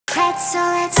So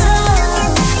let's go.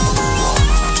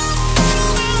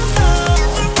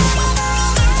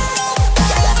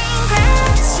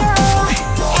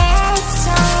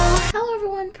 Hello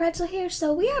everyone, Pretzel here.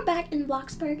 So we are back in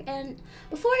BLOXBURG, and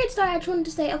before I get started, I just wanted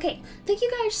to say, okay, thank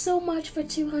you guys so much for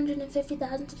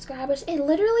 250,000 subscribers. It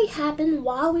literally happened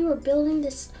while we were building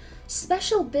this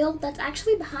special build that's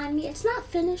actually behind me. It's not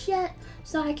finished yet,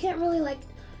 so I can't really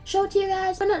show it to you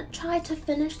guys. I'm gonna try to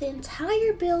finish the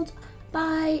entire build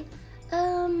by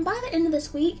the end of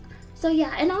this week. So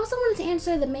yeah, and I also wanted to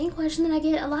answer the main question that I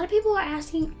get. A lot of people are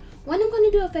asking when I'm going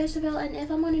to do a face reveal and if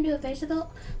I'm going to do a face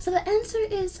reveal. So the answer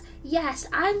is yes,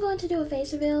 I'm going to do a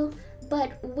face reveal,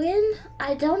 but when,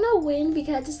 I don't know when,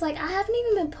 because it's like I haven't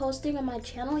even been posting on my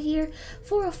channel here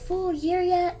for a full year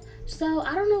yet. So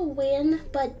I don't know when,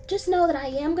 but just know that I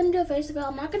am going to do a face reveal.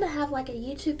 I'm not going to have like a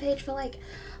YouTube page for like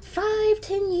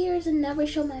 5-10 years and never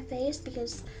show my face,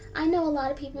 because I know a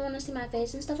lot of people want to see my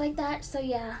face and stuff like that. So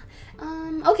yeah,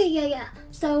 okay, yeah.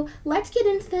 So let's get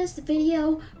into this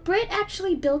video. Britt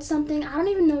actually built something. I don't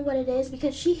even know what it is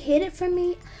because she hid it from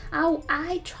me.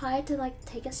 I tried to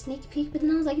take a sneak peek, but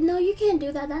then I was like, no, you can't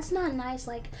do that. That's not nice.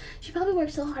 She probably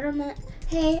worked so hard on that.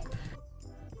 Hey.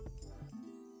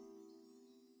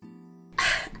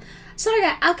 Sorry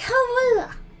guys,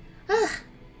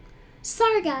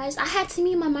 sorry guys, I had to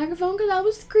mute my microphone because I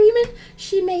was screaming.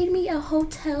 She made me a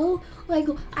hotel.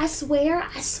 I swear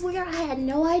I had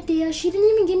no idea. She didn't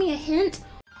even give me a hint.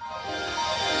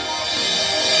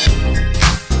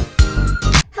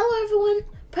 Hello everyone,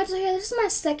 Pretzel here. This is my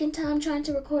second time trying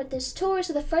to record this tour.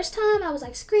 So the first time I was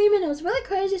screaming, it was really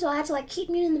crazy, so I had to keep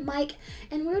muting the mic,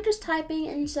 and we were just typing,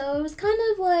 and so it was kind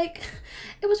of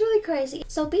it was really crazy.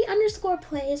 So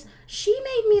B_plays, she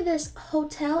made me this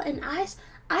hotel, and I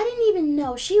didn't even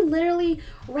know. She literally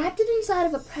wrapped it inside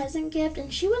of a present gift,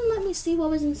 and she wouldn't let me see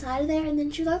what was inside of there. And then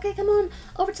she was like, okay, come on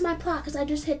over to my plot, because I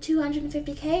just hit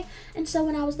 250K. And so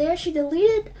when I was there, she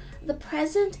deleted the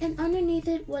present, and underneath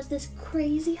it was this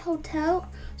crazy hotel.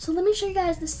 So let me show you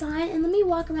guys the sign, and let me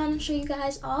walk around and show you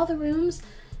guys all the rooms.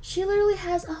 She literally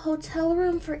has a hotel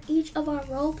room for each of our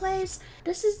role plays.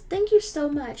 Thank you so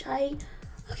much.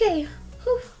 Okay,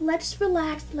 let's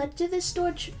relax. Let's do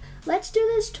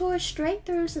this tour straight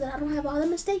through so that I don't have all the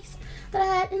mistakes that I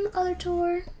had in the other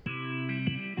tour.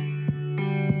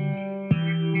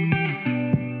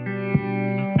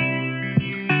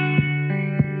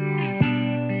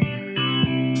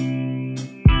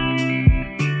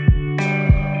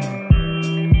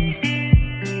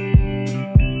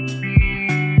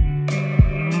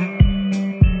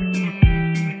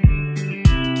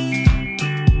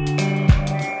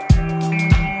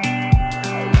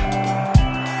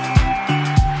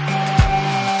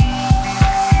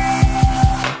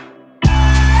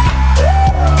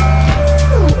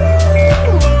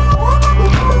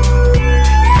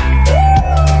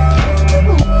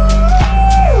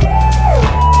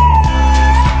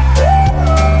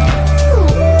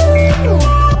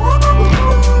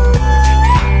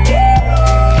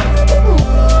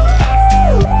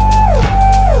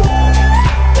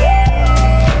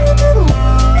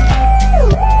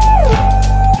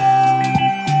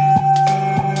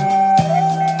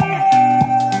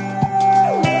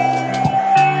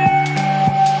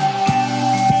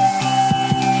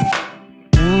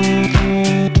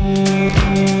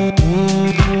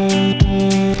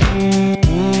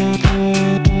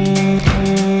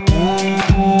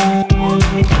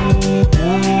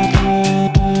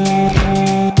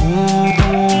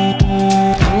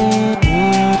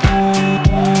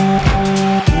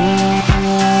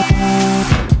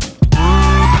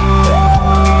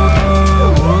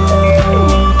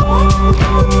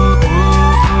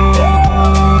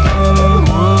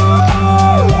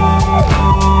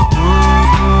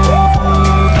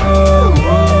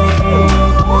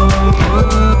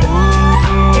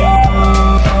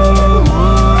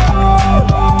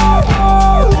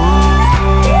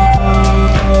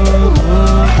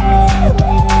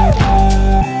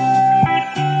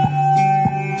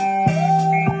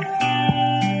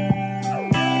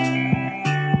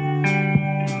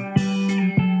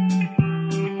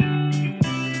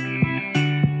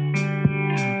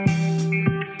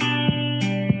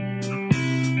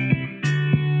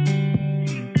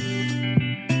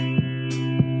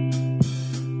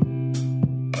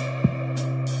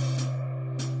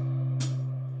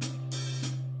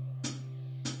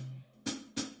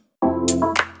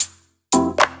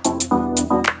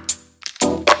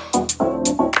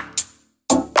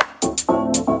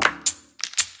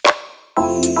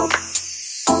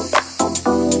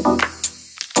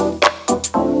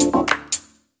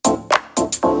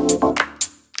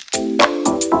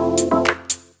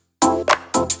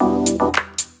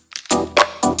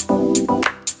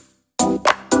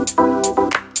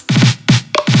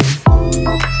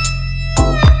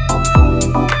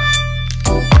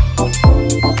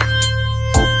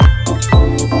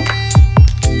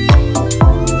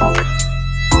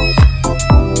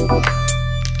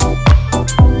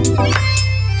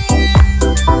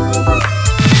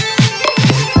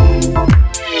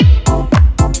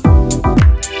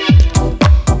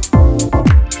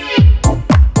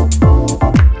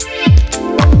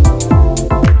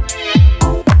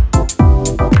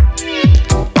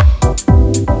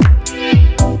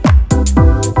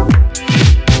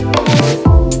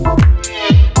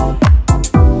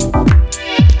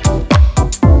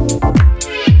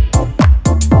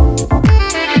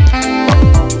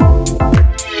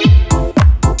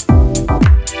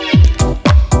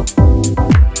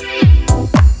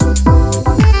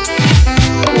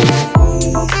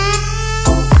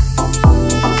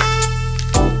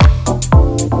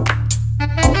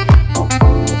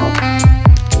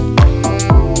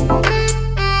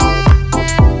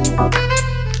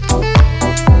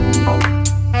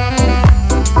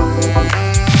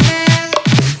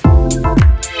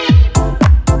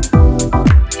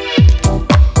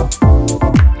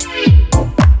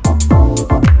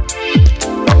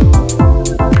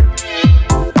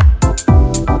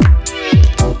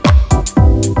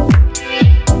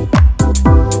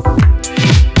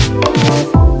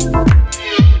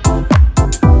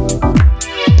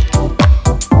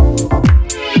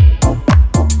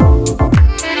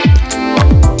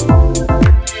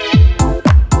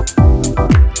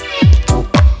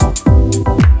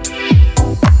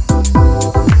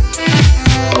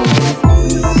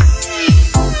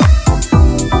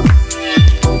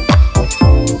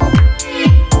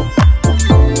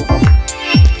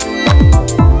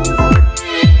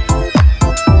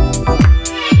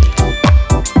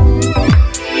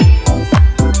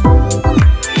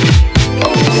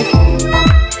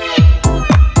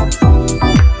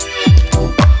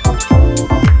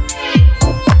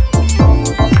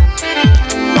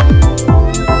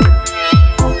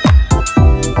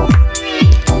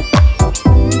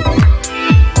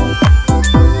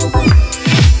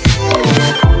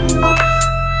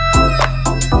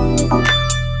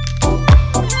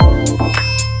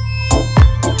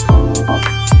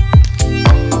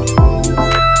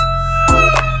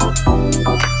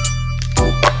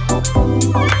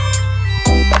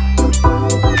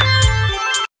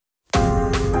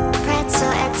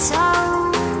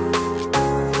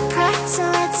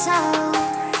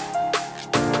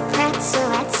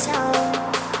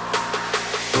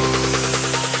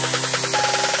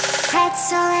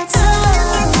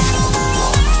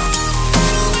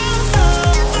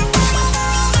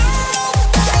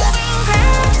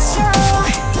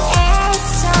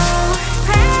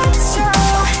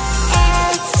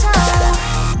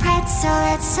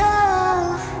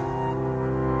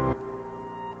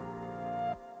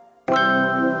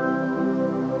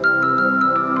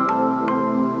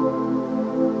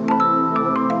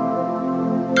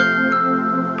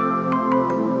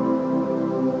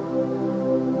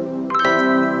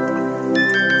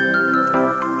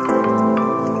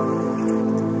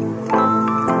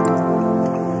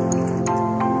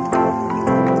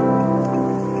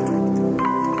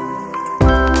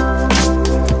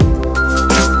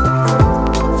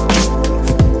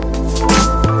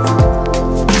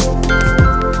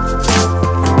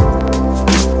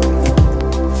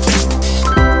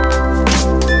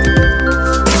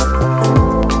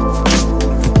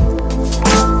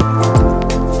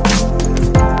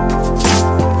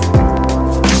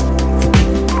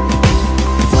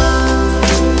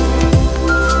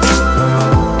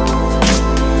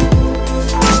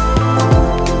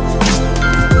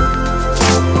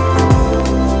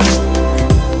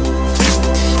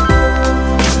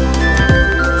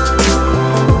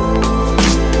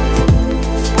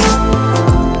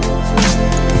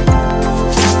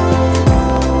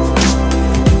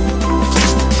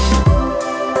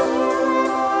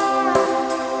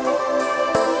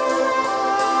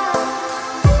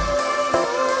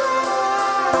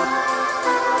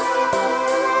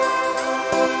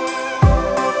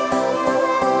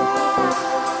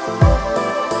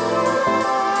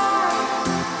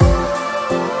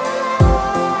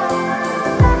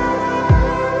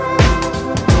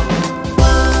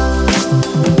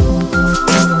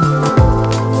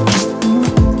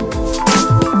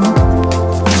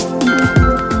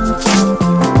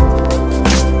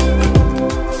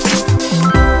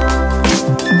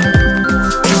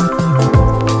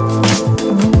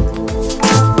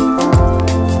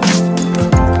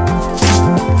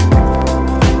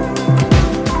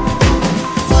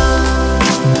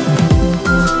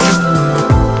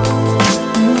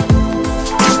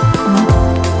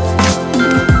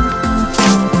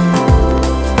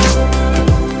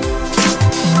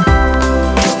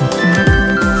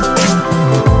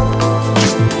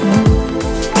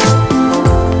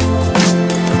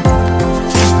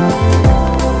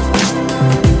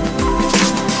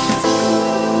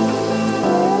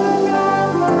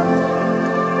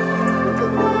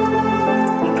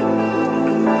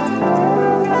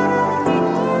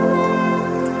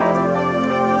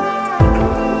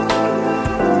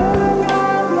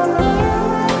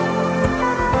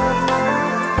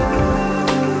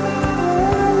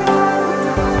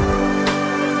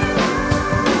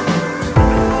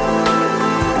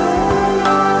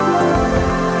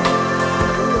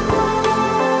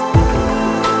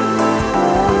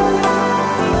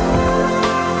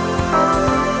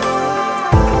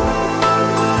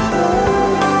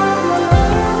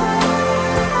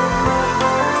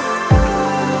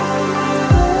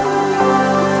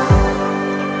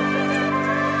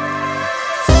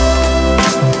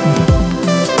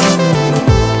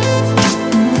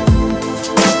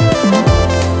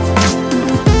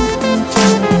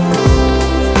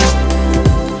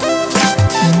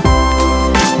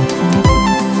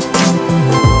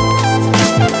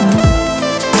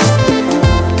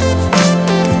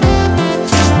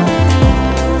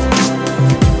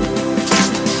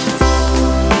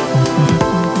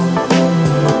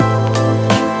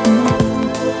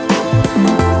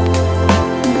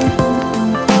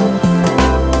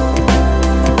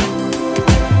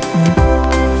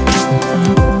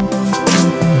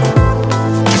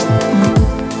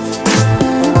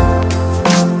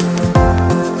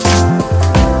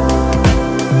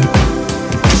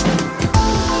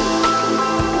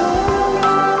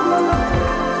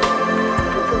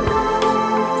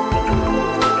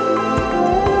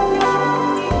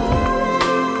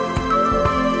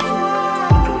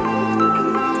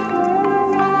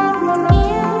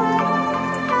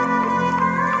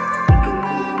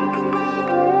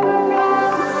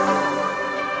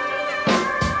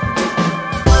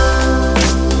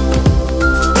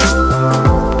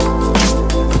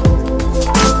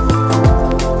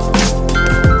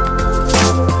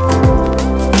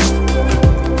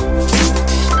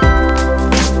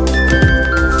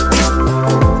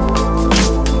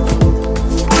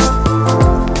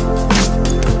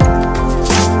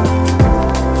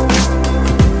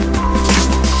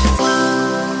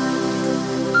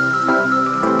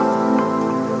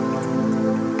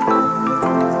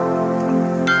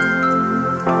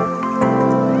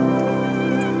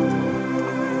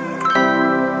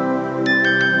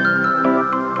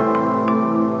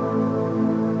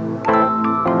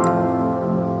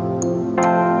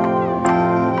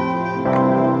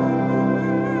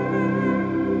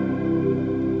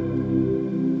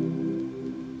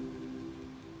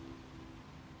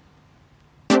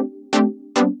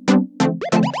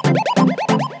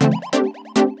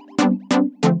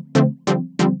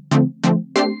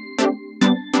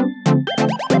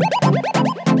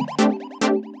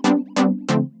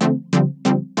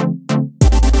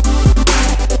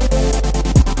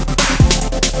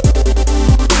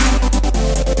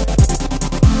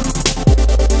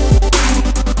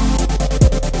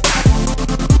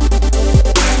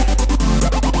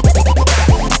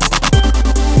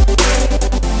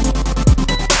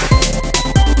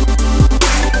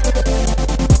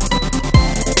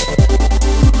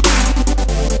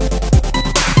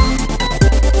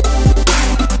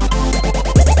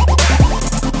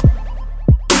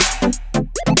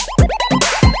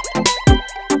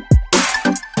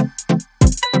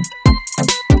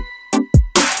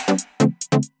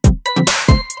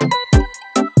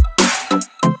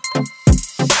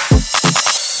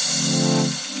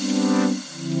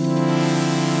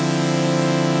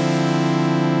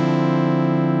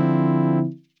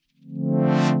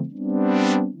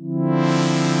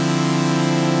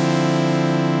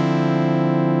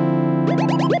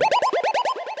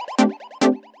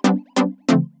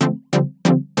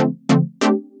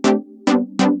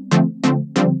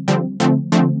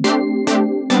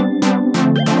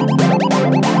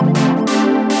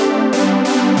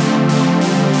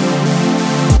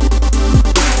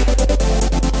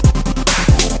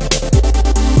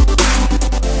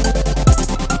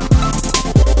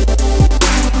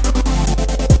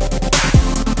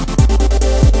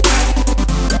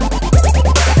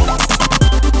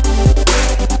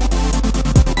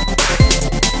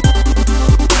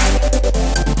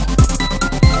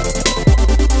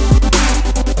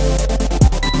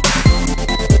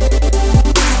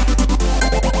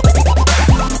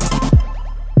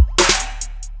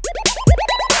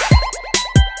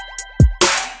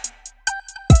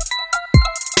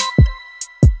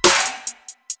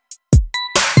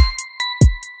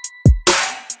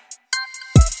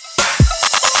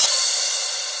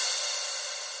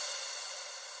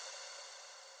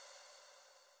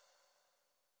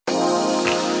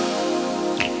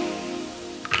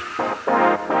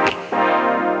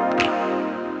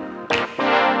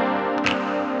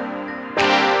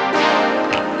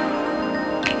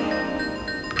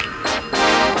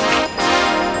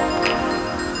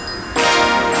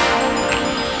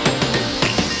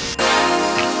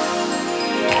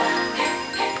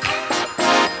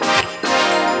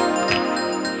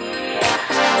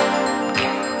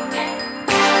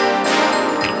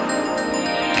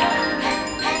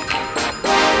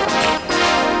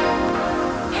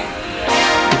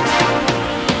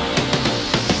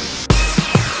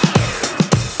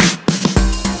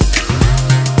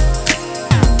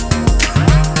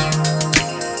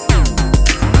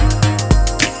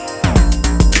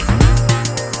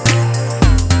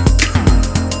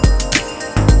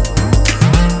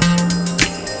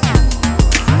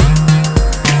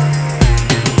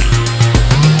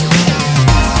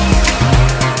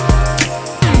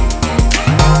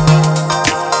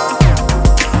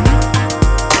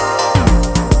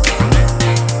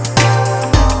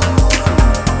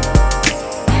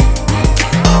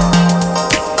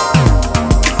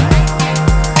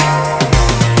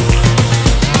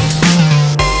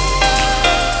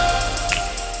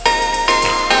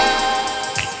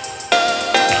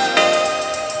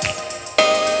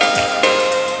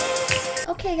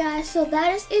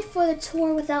 that is it for the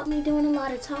tour without me doing a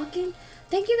lot of talking.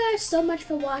 Thank you guys so much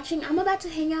for watching. I'm about to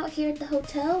hang out here at the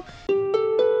hotel.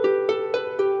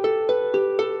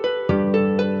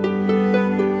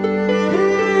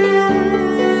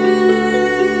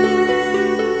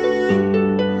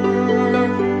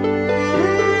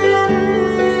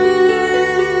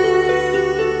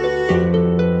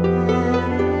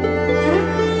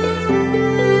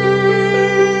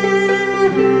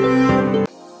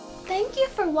 Thank you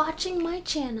for watching my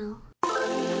channel.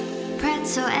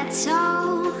 Pretzel,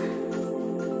 Etzel.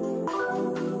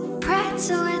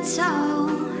 Pretzel, Etzel.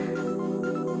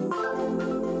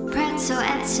 Pretzel,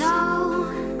 Etzel.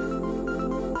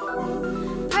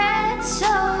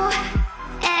 Pretzel,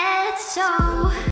 Etzel.